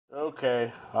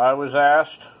Okay, I was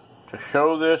asked to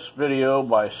show this video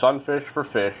by Sunfish for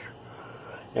Fish,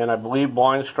 and I believe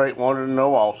Blind Straight wanted to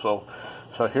know also.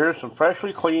 So here's some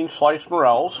freshly cleaned sliced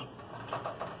morels,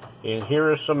 and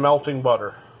here is some melting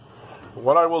butter.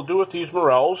 What I will do with these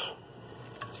morels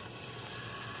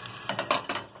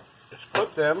is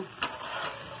put them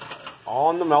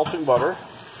on the melting butter.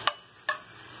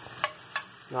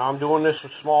 Now I'm doing this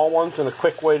with small ones, and a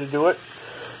quick way to do it,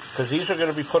 because these are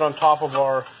going to be put on top of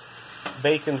our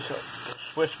bacon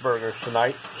Swiss burgers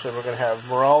tonight. So we're going to have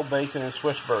morel, bacon, and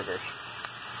Swiss burgers.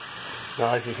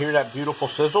 Now as you hear that beautiful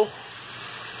sizzle,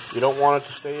 you don't want it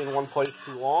to stay in one place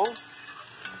too long.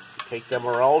 You take them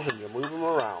morels and you move them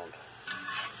around.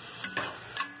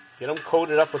 Get them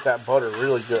coated up with that butter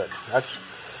really good. That's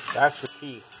the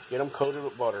key. Get them coated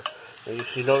with butter. Now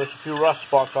you notice a few rust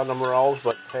spots on the morels,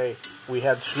 but hey, we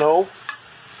had snow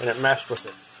and it messed with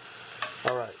it.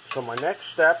 Alright, so my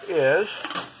next step is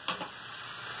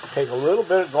take a little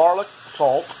bit of garlic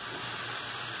salt.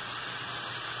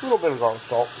 A little bit of garlic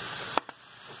salt.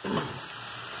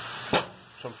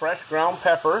 Some fresh ground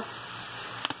pepper.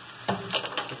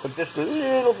 Put just a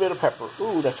little bit of pepper.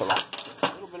 Ooh, that's a lot. A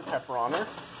little bit of pepper on there.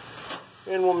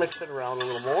 And we'll mix it around a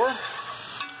little more.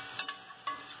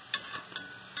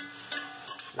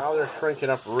 Now they're shrinking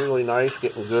up really nice,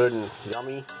 getting good and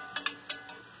yummy.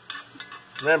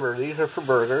 Remember, these are for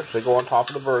burgers. They go on top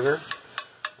of the burger,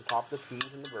 on top of the cheese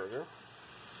in the burger.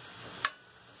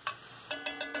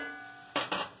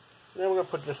 Then we're going to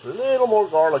put just a little more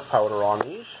garlic powder on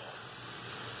these.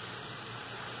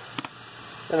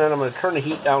 And then I'm going to turn the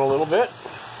heat down a little bit.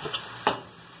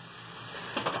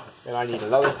 And I need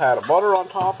another pat of butter on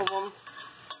top of them.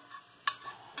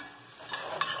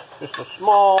 Just a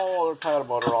small other pat of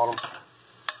butter on them.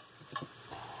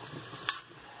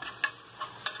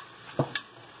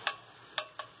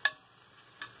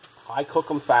 I cook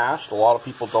them fast. A lot of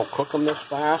people don't cook them this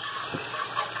fast.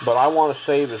 But I want to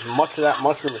save as much of that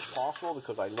mushroom as possible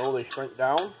because I know they shrink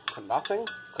down to nothing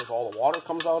because all the water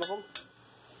comes out of them.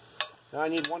 Now I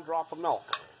need 1 drop of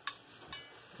milk.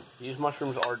 These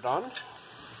mushrooms are done.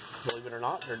 Believe it or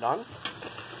not, they're done.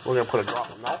 We're going to put a drop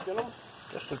of milk in them.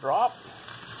 Just a drop.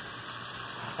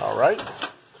 Alright.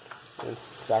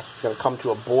 That's going to come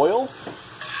to a boil.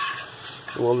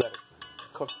 And we'll let it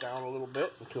cook down a little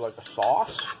bit into like a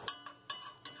sauce.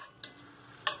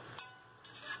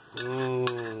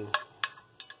 It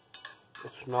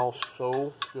smells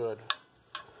so good.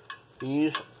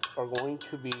 These are going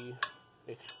to be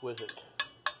exquisite.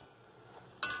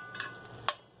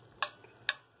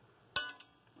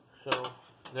 So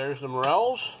there's the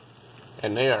morels,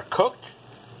 and they are cooked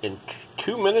in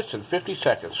 2 minutes and 50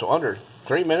 seconds. So under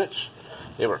 3 minutes,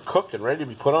 they were cooked and ready to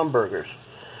be put on burgers.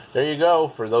 There you go,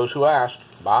 for those who asked.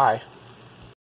 Bye.